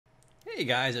Hey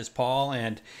guys, it's Paul,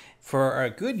 and for a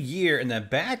good year in the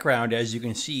background, as you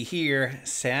can see here,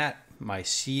 sat my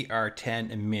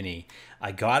CR-10 Mini.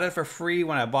 I got it for free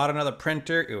when I bought another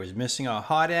printer. It was missing a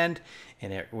hot end,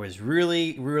 and it was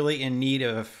really in need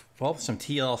of, well, some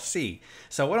TLC.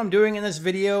 So what I'm doing in this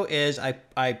video is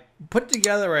I put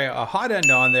together a hot end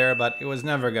on there, but it was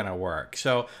never gonna work.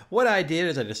 So what I did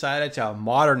is I decided to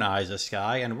modernize this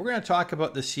guy, and we're gonna talk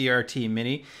about the CR-10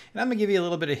 Mini, and I'm gonna give you a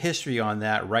little bit of history on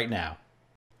that right now.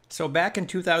 So back in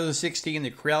 2016, the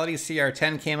Creality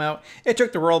CR-10 came out. It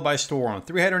took the world by storm.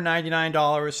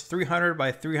 $399, 300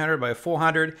 by 300 by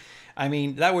 400. I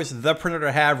mean, that was the printer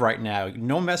to have right now.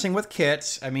 No messing with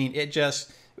kits. I mean, it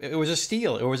was a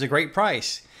steal. It was a great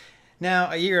price.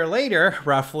 Now, a year later,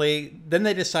 roughly, then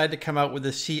they decided to come out with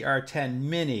the CR-10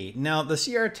 Mini. Now, the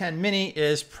CR-10 Mini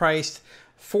is priced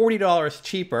 $40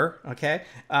 cheaper, okay?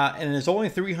 And it's only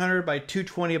 300 by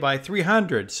 220 by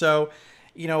 300. So,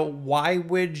 you know, why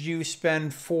would you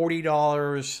spend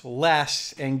 $40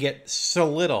 less and get so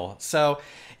little? So,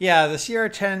 yeah, the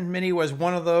CR-10 Mini was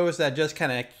one of those that just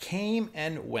kind of came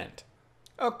and went.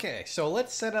 Okay, so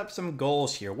let's set up some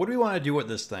goals here. What do we want to do with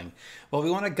this thing? Well, we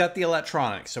want to gut the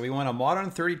electronics. So we want a modern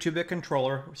 32-bit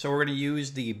controller. So we're going to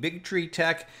use the Big Tree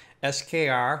Tech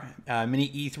SKR Mini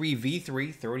E3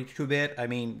 V3, 32-bit, I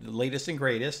mean, the latest and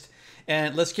greatest.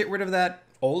 And let's get rid of that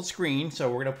old screen. So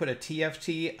we're going to put a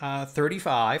TFT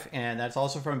 35, and that's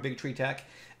also from Big Tree Tech.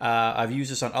 I've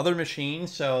used this on other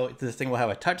machines, so this thing will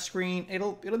have a touch screen.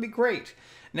 It'll be great.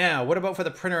 Now, what about for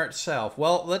the printer itself?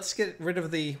 Well, let's get rid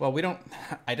of the, well,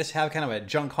 I just have kind of a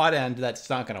junk hot end that's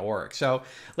not going to work. So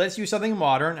let's use something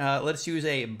modern. Let's use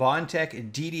a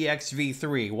Bondtech DDX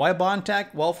V3. Why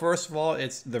Bondtech? Well, first of all,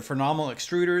 it's the phenomenal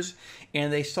extruders,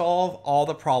 and they solve all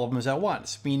the problems at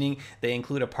once, meaning they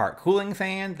include a part cooling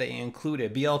fan, they include a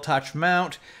BL Touch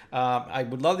mount. I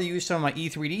would love to use some of my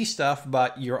E3D stuff,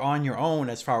 but you're on your own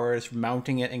as far as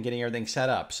mounting it and getting everything set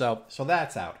up. So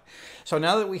that's out. So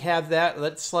now that we have that,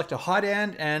 let's select a hot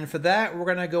end, and for that we're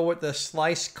going to go with the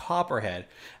Slice Copperhead.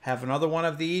 I have another one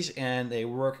of these, and they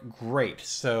work great.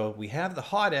 So we have the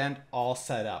hot end all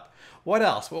set up. What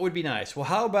else? What would be nice? Well,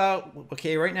 how about,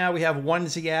 okay, right now we have one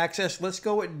Z-axis. Let's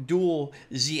go with dual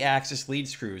Z-axis lead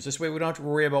screws. This way we don't have to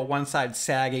worry about one side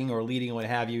sagging or leading or what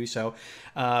have you. So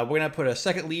we're going to put a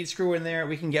second lead screw in there.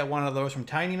 We can get one of those from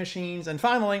Tiny Machines. And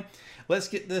finally, let's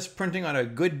get this printing on a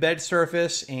good bed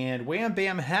surface. And Wham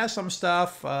Bam has some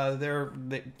stuff.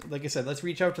 Like I said, let's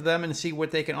reach out to them and see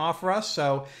what they can offer us.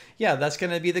 So yeah, that's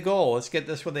going to be the goal. Let's get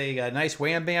this with a nice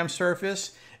Wham Bam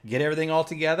surface. Get everything all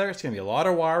together. It's going to be a lot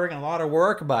of wiring and a lot of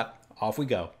work, but off we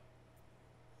go.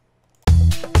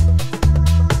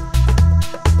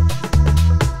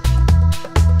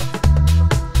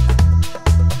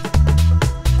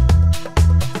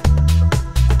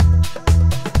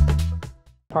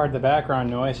 Pardon the background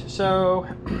noise. So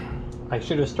I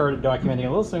should have started documenting a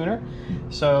little sooner.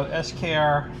 So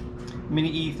SKR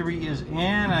Mini E3 is in.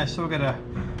 I still got to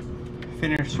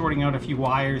finish sorting out a few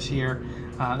wires here.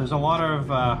 There's a lot of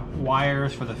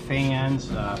wires for the fans,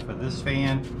 for this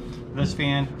fan.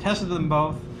 Tested them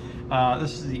both.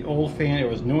 This is the old fan. It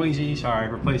was noisy, so I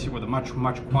replaced it with a much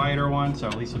quieter one, so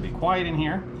at least it'll be quiet in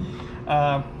here.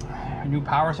 New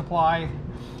power supply.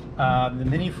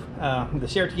 The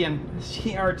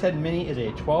CR-10 Mini is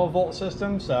a 12-volt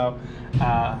system, so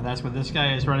that's what this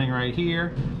guy is running right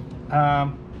here.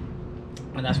 And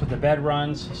that's what the bed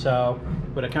runs. So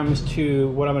when it comes to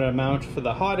what I'm going to mount for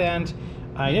the hot end,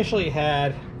 I initially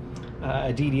had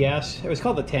a DDS. It was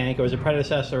called the Tank. It was a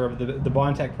predecessor of the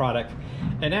Bondtech product.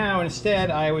 And now instead,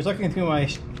 I was looking through my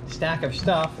stack of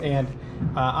stuff, and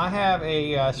I have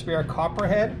a spare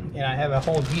Copperhead, and I have a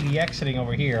whole DDX sitting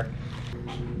over here.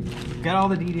 Got all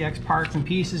the DDX parts and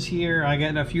pieces here. I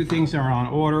got a few things that are on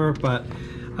order, but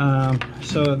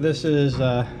so this is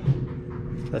the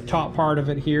top part of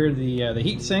it here, the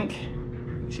heat sink.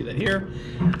 You see that here.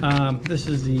 This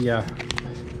is the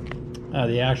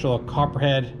actual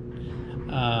Copperhead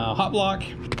hot block,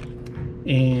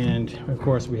 and of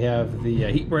course we have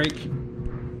the heat break,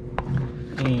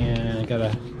 and I'm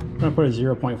gonna put a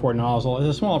 0.4 nozzle. It's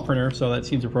a small printer, so that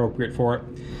seems appropriate for it.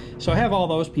 So I have all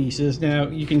those pieces. Now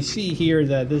you can see here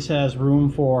that this has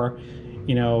room for,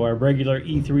 you know, a regular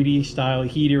E3D style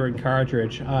heater and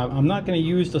cartridge. I'm not going to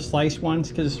use the slice ones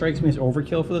because it strikes me as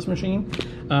overkill for this machine.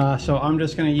 So I'm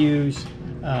just going to use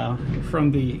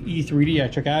from the E3D I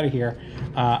took out of here.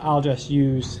 I'll just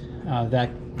use that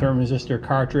thermistor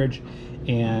cartridge,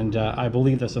 and I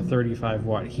believe that's a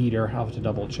 35-watt heater. I'll have to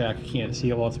double check. Can't see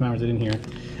it while it's mounted in here,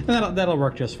 and that'll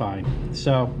work just fine.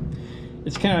 So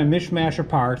it's kind of a mishmash of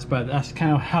parts, but that's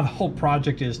kind of how the whole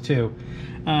project is too.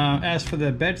 As for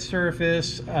the bed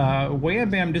surface, Wham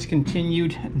Bam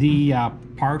discontinued the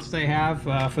parts they have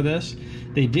for this.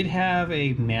 They did have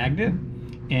a magnet,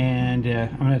 and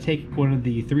I'm going to take one of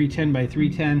the 310 by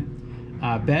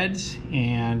 310 beds,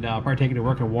 and I'll probably take it to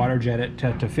work and water jet it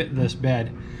to fit this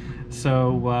bed.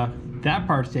 So that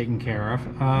part's taken care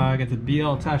of. I got the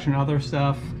BL touch and other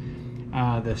stuff,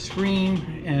 the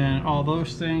screen and all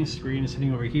those things. Screen is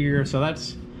sitting over here, so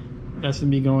that's gonna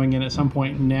be going in at some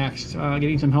point next.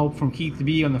 Getting some help from Keith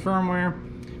B on the firmware.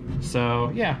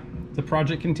 So yeah, the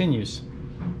project continues.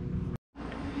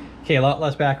 Okay, a lot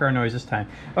less background noise this time.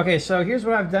 Okay, so here's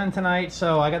what I've done tonight.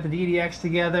 So I got the DDX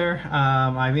together.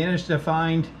 I managed to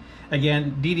find,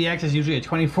 again, DDX is usually a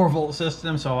 24-volt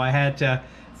system, so I had to,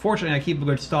 fortunately I keep a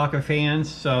good stock of fans.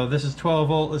 So this is 12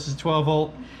 volt, this is 12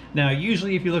 volt. Now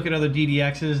usually if you look at other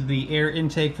DDXs, the air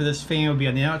intake for this fan would be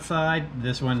on the outside.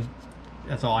 This one,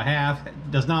 that's all I have.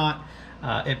 It does not.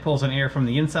 It pulls in air from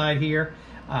the inside here.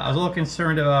 I was a little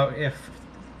concerned about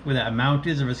where that mount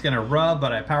is, if it's going to rub,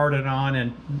 but I powered it on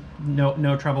and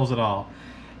no troubles at all.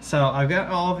 So I've got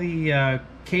all the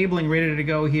cabling ready to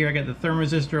go here. I got the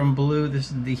thermistor in blue. This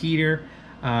is the heater.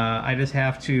 I just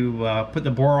have to put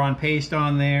the boron paste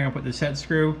on there and put the set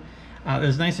screw.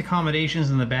 There's nice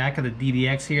accommodations in the back of the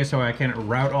DDX here, so I can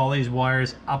route all these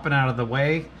wires up and out of the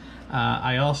way.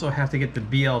 I also have to get the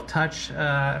BL Touch.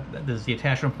 There's the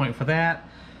attachment point for that.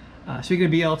 Speaking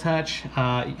of BL Touch,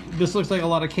 this looks like a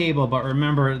lot of cable, but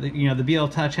remember that, you know, the BL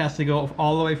Touch has to go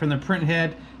all the way from the print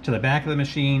head to the back of the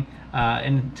machine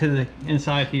and to the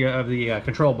inside here of the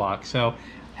control box. So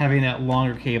having that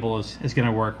longer cable is going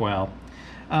to work well.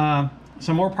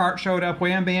 Some more parts showed up.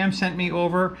 Wham Bam sent me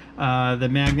over the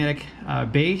magnetic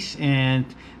base, and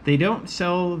they don't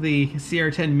sell the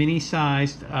CR-10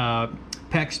 mini-sized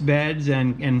PEX beds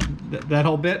and that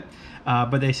whole bit,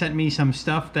 but they sent me some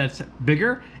stuff that's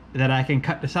bigger that I can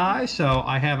cut to size, so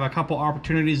I have a couple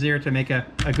opportunities there to make a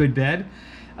good bed.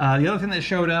 The other thing that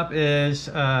showed up is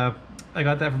I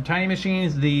got that from Tiny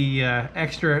Machines, the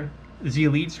extra Z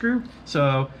lead screw.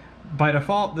 So by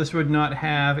default this would not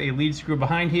have a lead screw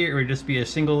behind here, it would just be a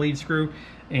single lead screw,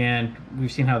 and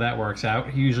we've seen how that works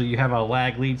out. Usually you have a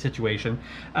lag lead situation,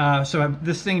 so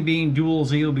this thing being dual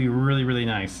Z will be really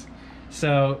nice.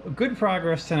 So good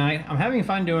progress tonight. I'm having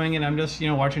fun doing it. I'm just, you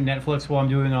know, watching Netflix while I'm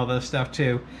doing all this stuff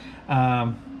too.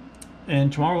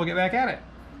 And tomorrow we'll get back at it.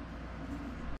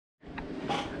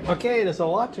 Okay, there's a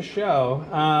lot to show.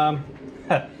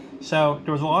 So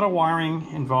there was a lot of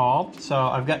wiring involved. So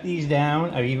I've got these down.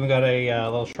 I've even got a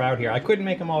little shroud here. I couldn't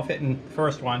make them all fit in the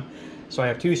first one, so I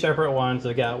have two separate ones.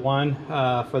 I got one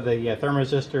for the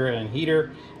thermistor and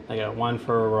heater. I got one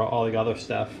for all the other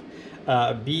stuff.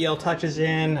 BL touches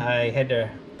in. I had to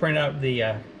print out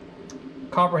the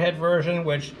Copperhead version,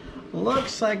 which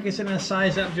looks like it's gonna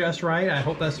size up just right. I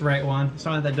hope that's the right one. It's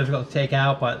not that difficult to take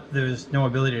out, but there's no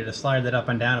ability to slide that up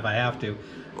and down if I have to.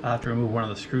 I'll have to remove one of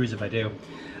the screws if I do.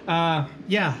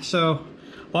 Yeah, so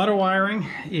a lot of wiring,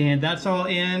 and that's all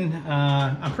in.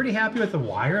 I'm pretty happy with the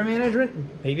wire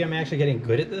management. Maybe I'm actually getting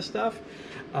good at this stuff.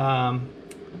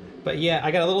 But yeah, I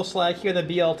got a little slack here, the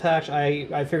BL Touch.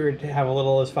 I figured to have a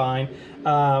little is fine.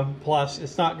 Plus,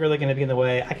 it's not really going to be in the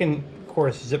way. I can, of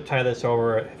course, zip tie this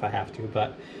over if I have to.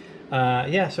 But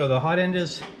yeah, so the hot end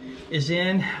is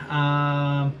in.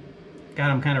 God,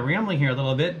 I'm kind of rambling here a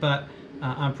little bit, but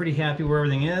I'm pretty happy where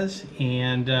everything is.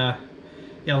 And yeah,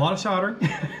 a lot of soldering.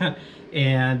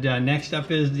 And next up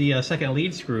is the second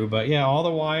lead screw. But yeah, all the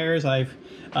wires, I've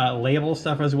labeled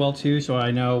stuff as well too, so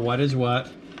I know what is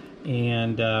what.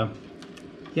 And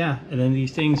yeah, and then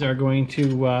these things are going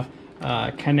to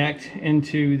connect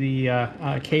into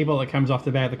the cable that comes off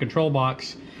the back of the control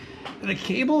box. The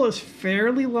cable is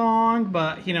fairly long,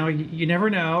 but you know, you never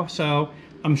know. So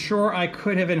I'm sure I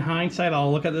could have, in hindsight,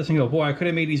 I'll look at this and go, boy, I could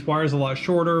have made these wires a lot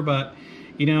shorter, but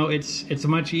you know, it's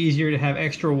much easier to have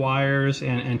extra wires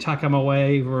and tuck them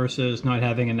away versus not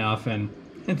having enough and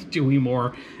doing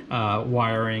more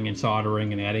wiring and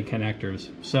soldering and adding connectors.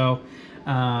 So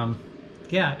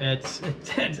yeah,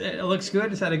 it looks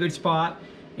good. It's at a good spot,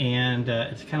 and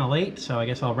it's kind of late, so I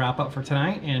guess I'll wrap up for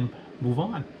tonight and move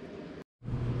on.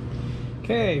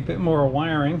 Okay, a bit more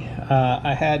wiring.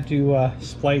 I had to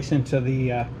splice into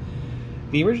the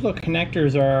original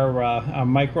connectors are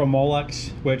micro Molex,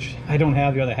 which I don't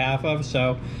have the other half of,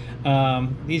 so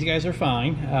these guys are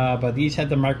fine, but these had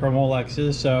the micro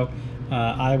Molexes, so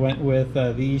I went with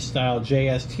these style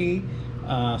JST.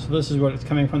 So this is what it's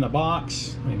coming from the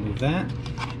box. Let me move that.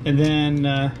 And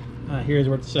then here's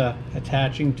what's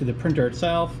attaching to the printer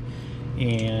itself.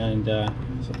 And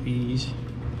so these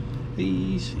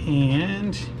these,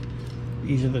 and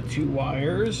these are the two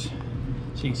wires.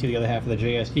 So you can see the other half of the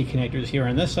JSD connectors here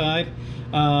on this side.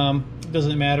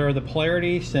 Doesn't matter the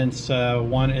polarity, since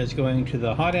one is going to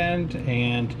the hot end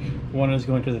and one is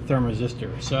going to the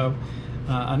thermistor. So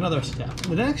another step.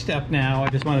 The next step now, I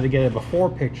just wanted to get a before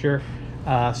picture.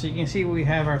 So you can see we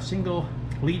have our single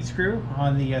lead screw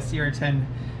on the CR-10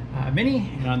 Mini,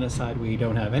 and on this side we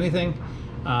don't have anything.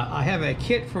 I have a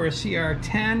kit for a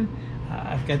CR-10.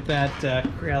 I've got that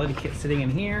reality kit sitting in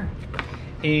here,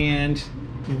 and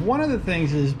one of the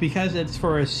things is, because it's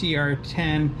for a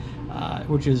CR-10,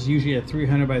 which is usually a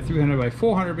 300 by 300 by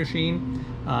 400 machine,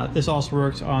 this also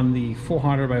works on the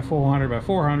 400 by 400 by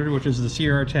 400, which is the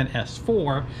CR-10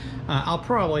 S4. I'll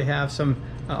probably have some,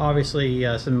 obviously,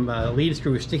 some lead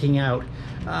screws sticking out.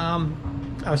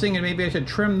 I was thinking maybe I should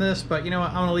trim this, but you know what,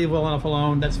 I'm gonna leave well enough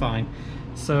alone, that's fine.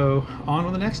 So on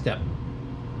to the next step.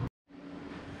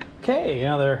 Okay,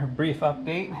 another brief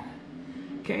update.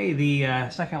 Okay, the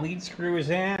second lead screw is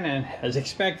in, and as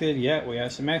expected, yeah, we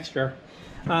have some extra.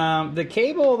 The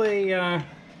cable they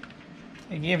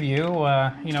give you,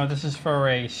 you know, this is for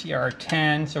a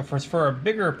CR-10, so for a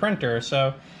bigger printer.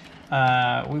 So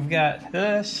we've got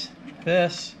this,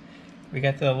 we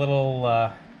got the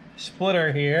little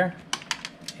splitter here,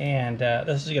 and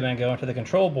this is going to go into the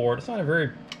control board. It's not a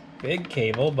very big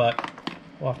cable, but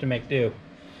we'll have to make do.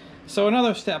 So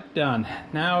another step done.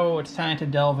 Now it's time to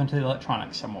delve into the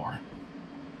electronics some more.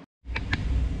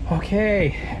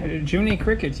 Okay, Junie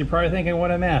Crickets, you're probably thinking,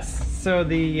 what a mess. So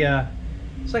the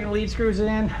second lead screws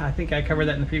in. I think I covered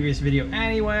that in the previous video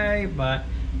anyway, but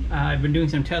I've been doing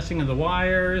some testing of the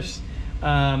wires.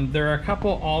 There are a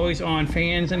couple always on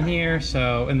fans in here,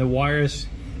 so in the wires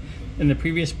in the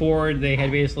previous board, they had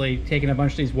basically taken a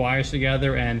bunch of these wires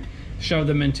together and shoved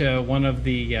them into one of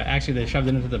the, actually they shoved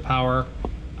it into the power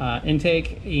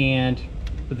intake, and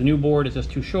with the new board it's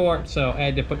just too short, so I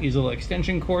had to put these little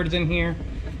extension cords in here.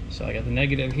 So I got the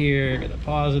negative here, got the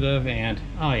positive, and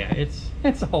oh yeah, it's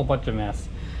a whole bunch of mess.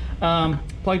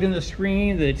 Plugged in the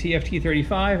screen, the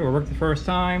TFT35, it worked the first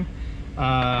time.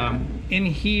 In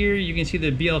here you can see the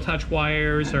BL Touch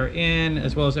wires are in,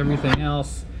 as well as everything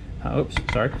else. Oops,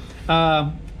 sorry.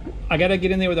 I gotta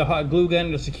get in there with a hot glue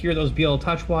gun to secure those BL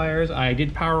Touch wires. I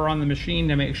did power on the machine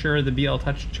to make sure the BL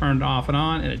Touch turned off and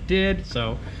on, and it did,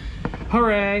 so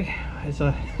hooray. It's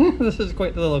a this is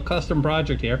quite the little custom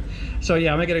project here. So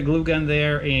yeah, I'm gonna get a glue gun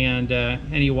there, and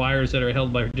any wires that are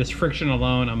held by just friction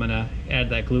alone, I'm gonna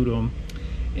add that glue to them.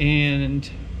 And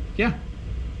yeah.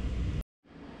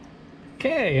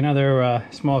 Okay, another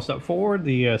small step forward.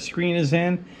 The screen is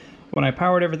in. When I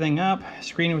powered everything up,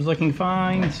 screen was looking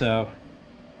fine, so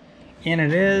in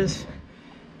it is.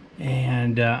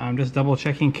 And I'm just double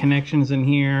checking connections in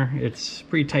here. It's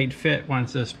pretty tight fit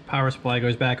once this power supply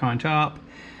goes back on top.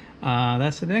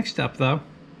 That's the next step though.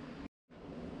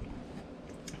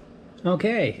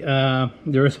 Okay,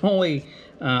 there is only,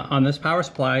 on this power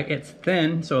supply, it's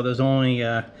thin, so there's only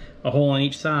a hole on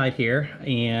each side here,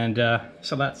 and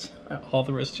so that's all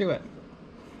there is to it.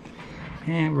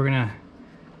 And we're gonna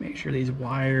make sure these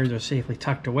wires are safely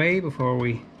tucked away before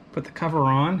we put the cover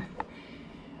on.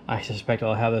 I suspect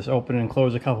I'll have this open and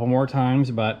close a couple more times,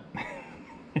 but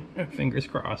fingers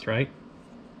crossed, right?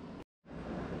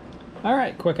 All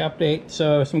right, quick update.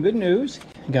 So some good news.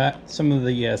 Got some of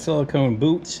the silicone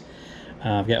boots.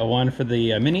 I've got one for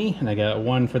the Mini, and I got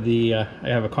one for the, I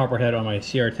have a Copperhead on my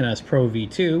CR-10S Pro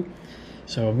V2.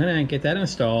 So I'm gonna get that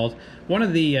installed. One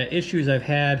of the issues I've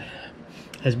had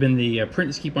has been the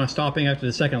prints keep on stopping after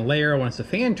the second layer once the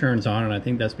fan turns on, and I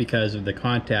think that's because of the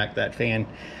contact that fan,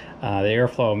 the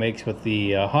airflow makes with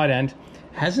the hot end.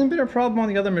 Hasn't been a problem on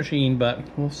the other machine, but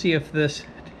we'll see if this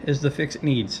is the fix it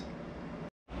needs.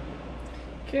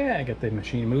 Okay, I got the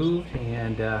machine moved,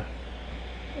 and yeah,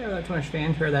 not too much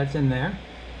fanfare that's in there.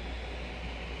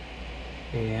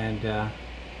 And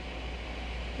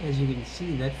as you can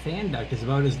see, that fan duct is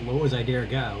about as low as I dare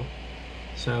go.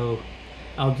 So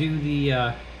I'll do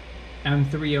the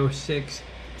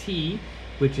M306T,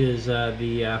 which is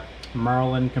the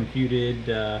Marlin computed,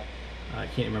 I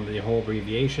can't remember the whole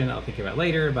abbreviation, I'll think of it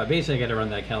later, but basically I got to run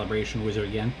that calibration wizard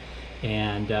again,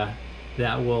 and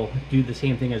that will do the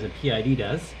same thing as a PID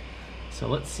does. So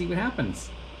let's see what happens.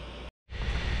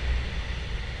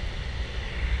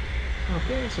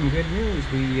 Okay, some good news.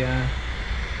 We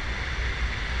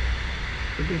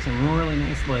did some really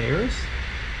nice layers.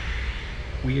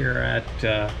 We are at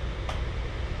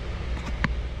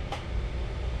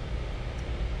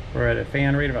we're at a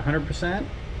fan rate of 100%,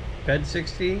 bed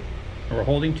 60, and we're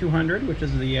holding 200, which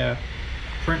is the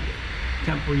print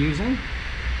temp we're using.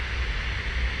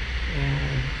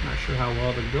 And Not sure how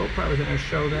well the GoPro was going to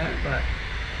show that, but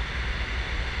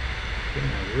getting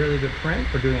a really good print.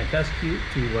 We're doing a test cube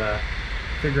to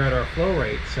figure out our flow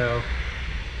rate. So,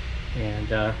 and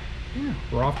yeah,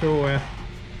 we're off to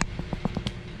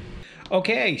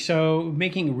okay, so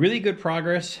making really good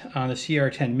progress on the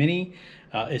CR-10 Mini.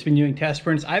 It's been doing test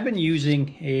prints. I've been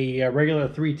using a regular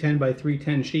 310 by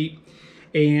 310 sheet,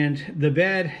 and the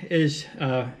bed is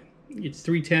it's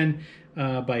 310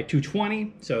 by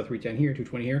 220, so 310 here,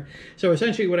 220 here. So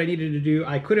essentially what I needed to do,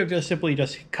 I could have just simply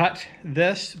cut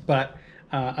this, but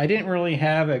I didn't really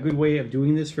have a good way of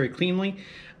doing this very cleanly.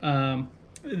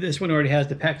 This one already has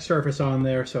the PEX surface on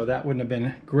there, so that wouldn't have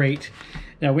been great.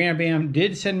 Now, Wham Bam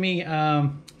did send me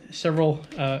several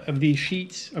of these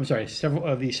sheets, several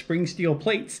of these spring steel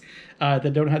plates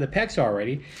that don't have the PEX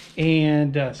already.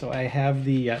 And so I have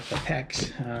the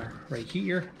PEX right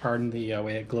here. Pardon the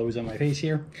way it glows on my face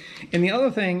here. And the other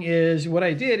thing is, what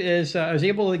I did is I was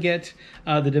able to get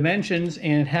the dimensions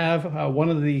and have one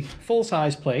of the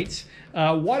full-size plates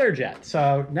water jet.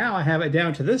 So now I have it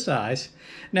down to this size.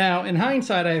 Now, in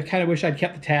hindsight, I kind of wish I'd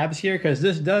kept the tabs here, because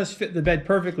this does fit the bed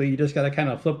perfectly. You just got to kind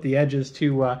of flip the edges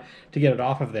to get it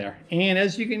off of there. And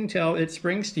as you can tell, it's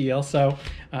spring steel, so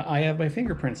I have my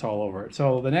fingerprints all over it.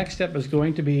 So the next step is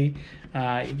going to be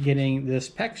getting this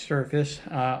PEX surface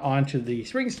onto the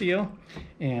spring steel.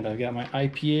 And I've got my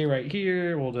IPA right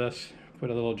here. We'll just put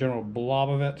a little general blob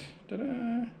of it.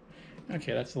 Ta-da.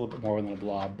 Okay, that's a little bit more than a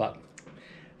blob, but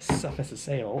suffice to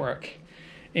say it'll work.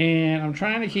 And I'm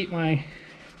trying to keep my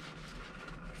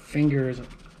fingers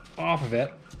off of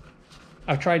it.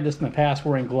 I've tried this in the past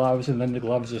wearing gloves, and then the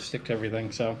gloves just stick to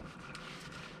everything. So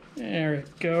there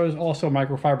it goes. Also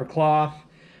microfiber cloth.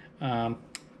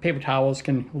 Paper towels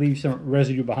can leave some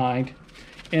residue behind.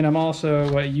 And I'm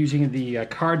also using the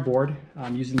cardboard.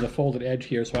 I'm using the folded edge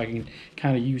here, so I can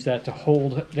kind of use that to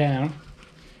hold it down.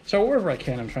 So wherever I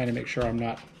can, I'm trying to make sure I'm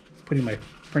not putting my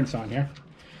prints on here.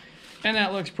 And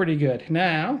that looks pretty good.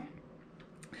 Now,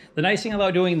 the nice thing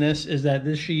about doing this is that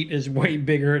this sheet is way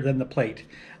bigger than the plate.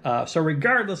 So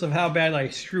regardless of how bad I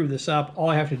screw this up, all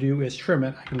I have to do is trim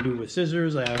it. I can do it with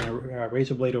scissors. I have a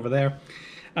razor blade over there.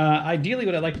 Ideally,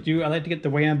 what I'd like to do, I'd like to get the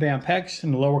Wham Bam PEX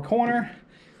in the lower corner.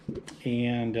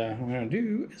 And what I'm going to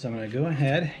do is I'm going to go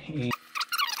ahead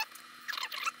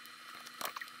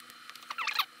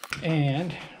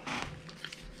and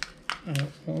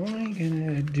I'm only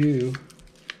going to do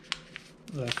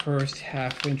the first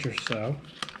 ½ inch or so.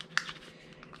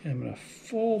 And I'm going to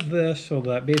fold this so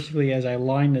that basically as I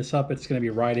line this up, it's going to be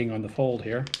riding on the fold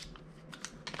here.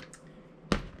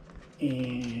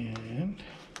 And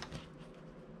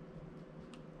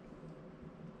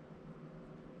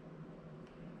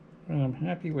I'm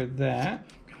happy with that.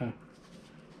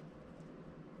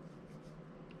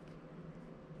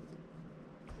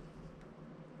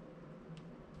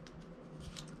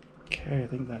 Okay, I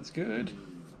think that's good.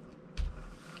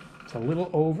 It's a little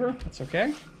over, that's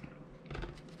okay.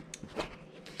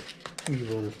 We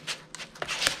will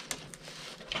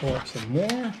pull up some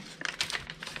more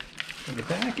in the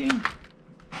backing,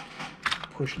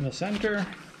 push in the center,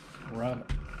 rub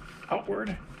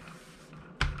outward.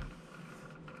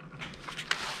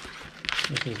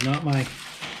 This is not my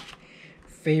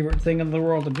favorite thing in the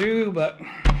world to do, but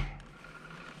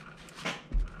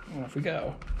off we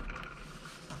go.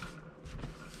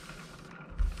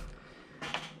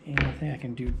 And the thing I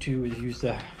can do too is use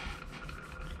the,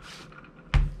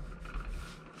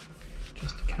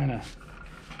 just to kind of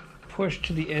push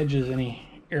to the edges any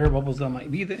air bubbles that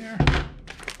might be there. All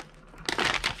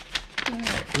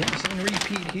right, rinse and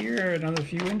repeat here, another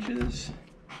few inches.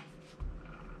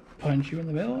 Punch you in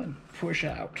the middle and push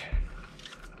out.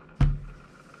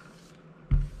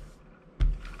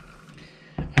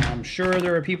 I'm sure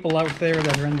there are people out there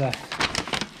that are in the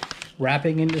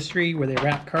wrapping industry where they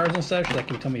wrap cars and such that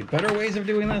can tell me better ways of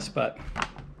doing this, but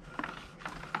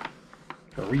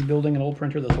for rebuilding an old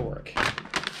printer, this will work.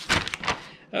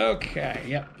 Okay,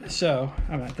 yep, so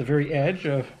I'm at the very edge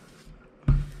of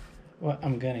what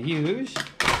I'm going to use.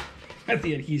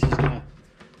 The adhesive's going to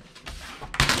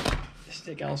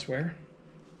stick elsewhere,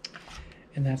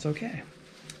 and that's okay.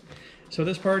 So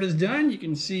this part is done. You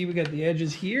can see we got the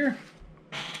edges here,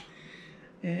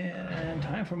 and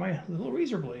time for my little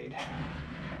razor blade.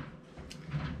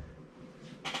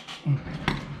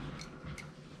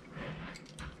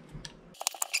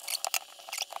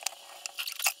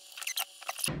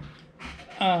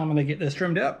 I'm gonna get this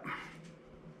trimmed up.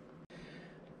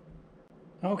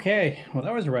 Okay, well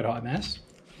that was a red hot mess.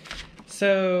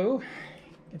 So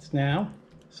it's now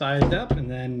sized up, and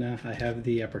then I have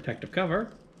the protective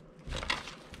cover.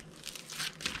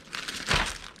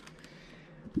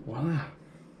 Voila.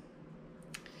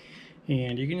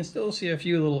 And you can still see a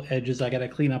few little edges I got to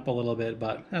clean up a little bit,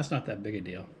 but that's not that big a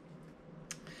deal.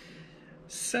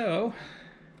 So,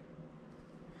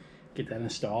 get that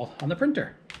installed on the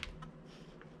printer.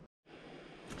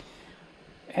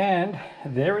 And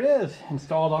there it is,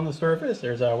 installed on the surface.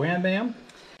 There's our Wham Bam.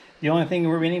 The only thing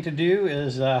we're waiting to do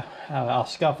is I'll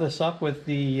scuff this up with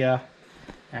the,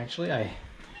 actually I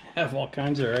have all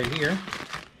kinds of right here.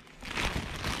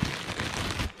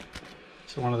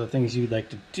 So one of the things you'd like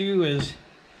to do is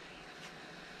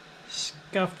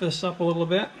scuff this up a little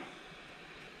bit.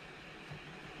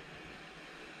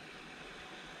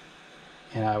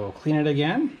 And I will clean it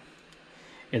again.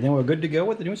 And then we're good to go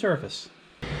with the new surface.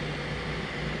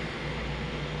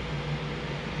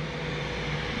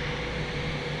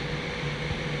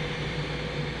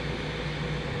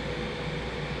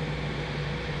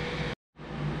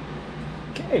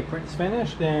 Okay, print's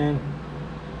finished, and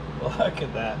look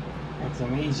at that. That's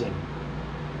amazing.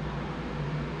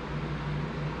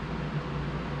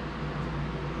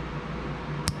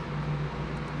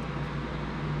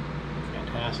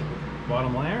 Fantastic.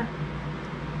 Bottom layer.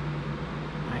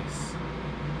 Nice.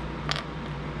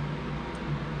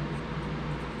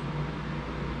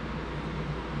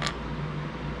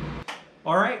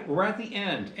 All right, we're at the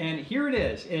end, and here it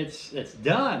is. It's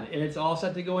done, and it's all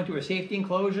set to go into a safety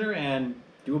enclosure and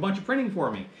do a bunch of printing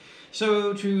for me.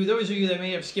 So to those of you that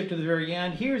may have skipped to the very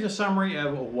end, here's a summary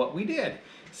of what we did.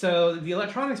 So the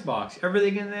electronics box,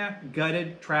 everything in there,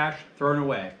 gutted, trash, thrown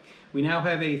away. We now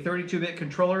have a 32-bit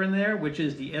controller in there, which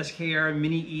is the SKR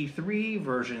Mini E3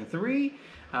 version 3.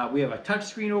 We have a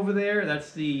touchscreen over there.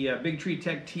 That's the Big Tree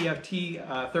Tech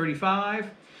TFT 35.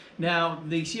 Now,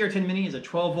 the CR-10 Mini is a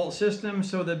 12-volt system,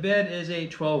 so the bed is a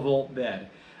 12-volt bed.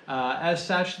 As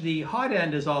such, the hot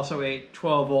end is also a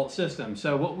 12-volt system.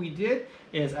 So what we did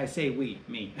is, I say we,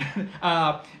 me,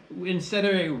 instead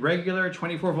of a regular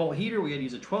 24-volt heater, we had to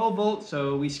use a 12-volt,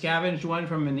 so we scavenged one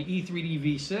from an E3D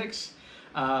V6.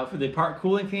 For the part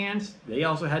cooling fans, they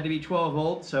also had to be 12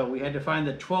 volt, so we had to find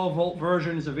the 12 volt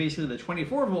versions of basically the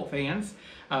 24 volt fans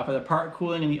for the part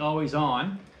cooling and the always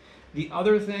on. The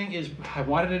other thing is I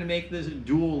wanted to make this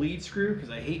dual lead screw because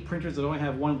I hate printers that only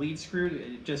have one lead screw.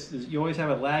 It just you always have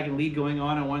a lag and lead going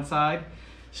on one side.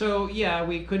 So yeah,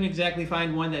 we couldn't exactly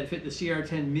find one that fit the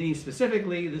CR-10 Mini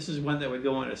specifically. This is one that would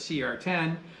go on a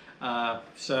CR-10.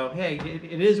 So hey,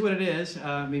 it is what it is.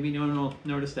 Maybe no one will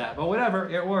notice that, but whatever,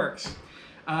 it works.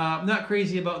 I'm not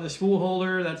crazy about the spool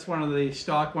holder. That's one of the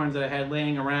stock ones that I had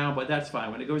laying around, but that's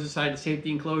fine. When it goes inside the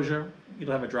safety enclosure,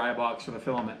 you'll have a dry box for the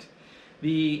filament.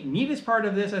 The neatest part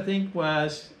of this, I think,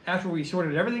 was after we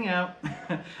sorted everything out,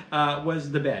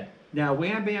 was the bed. Now,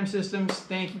 Wham Bam Systems,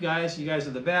 thank you guys. You guys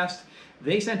are the best.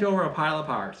 They sent over a pile of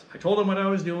parts. I told them what I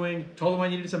was doing, told them I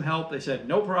needed some help. They said,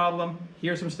 no problem,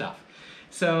 here's some stuff.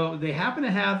 So they happen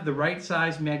to have the right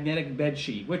size magnetic bed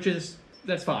sheet, which is,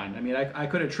 that's fine. I mean, I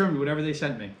could have trimmed whatever they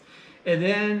sent me. And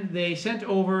then they sent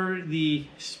over the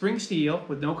spring steel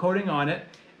with no coating on it.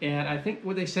 And I think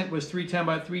what they sent was 310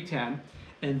 by 310.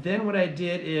 And then what I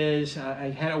did is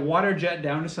I had a water jet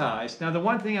down to size. Now the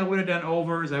one thing I would have done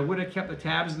over is I would have kept the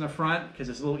tabs in the front because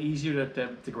it's a little easier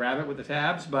to grab it with the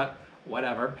tabs, but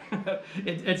whatever,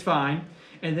 it's fine.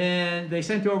 And then they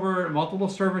sent over multiple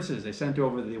surfaces. They sent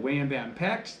over the Wham Bam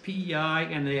PEX,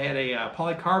 PEI, and they had a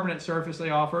polycarbonate surface they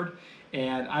offered.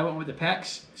 And I went with the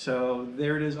PEX, so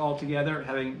there it is all together,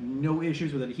 having no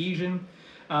issues with adhesion.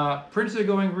 Prints are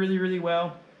going really, really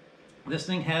well. This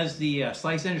thing has the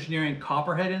Slice Engineering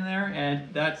Copperhead in there,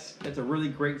 and that's a really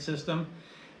great system.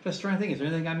 Just trying to think, is there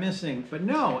anything I'm missing? But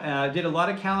no, I did a lot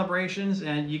of calibrations,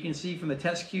 and you can see from the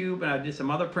test cube, and I did some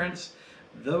other prints,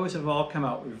 those have all come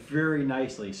out very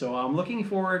nicely. So I'm looking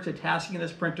forward to tasking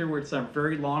this printer with some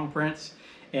very long prints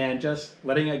and just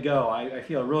letting it go. I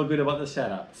feel real good about the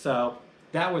setup. So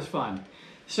that was fun.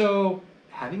 So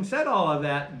having said all of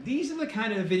that, these are the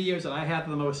kind of videos that I have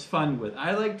the most fun with.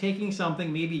 I like taking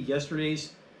something, maybe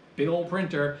yesterday's big old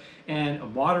printer,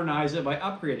 and modernize it by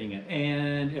upgrading it.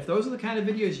 And if those are the kind of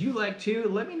videos you like too,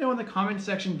 let me know in the comment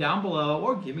section down below,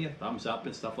 or give me a thumbs up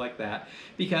and stuff like that.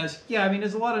 Because yeah, I mean,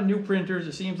 there's a lot of new printers.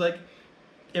 It seems like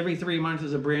every 3 months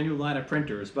there's a brand new line of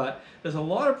printers, but there's a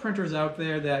lot of printers out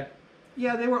there that,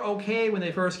 yeah, they were okay when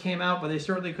they first came out, but they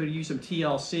certainly could use some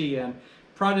TLC. And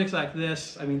projects like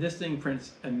this, I mean, this thing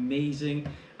prints amazing.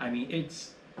 I mean,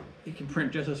 it can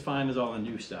print just as fine as all the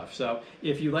new stuff. So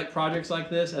if you like projects like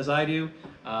this, as I do,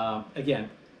 again,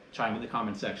 chime in the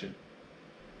comment section.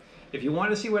 If you want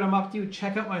to see what I'm up to,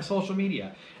 check out my social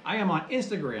media. I am on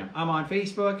Instagram, I'm on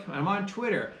Facebook, I'm on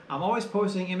Twitter. I'm always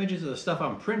posting images of the stuff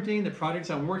I'm printing, the projects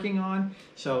I'm working on.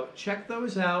 So check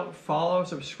those out, follow,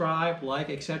 subscribe, like,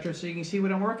 etc. so you can see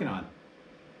what I'm working on.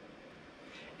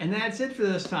 And that's it for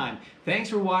this time. Thanks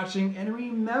for watching, and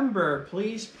remember,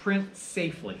 please print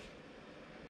safely.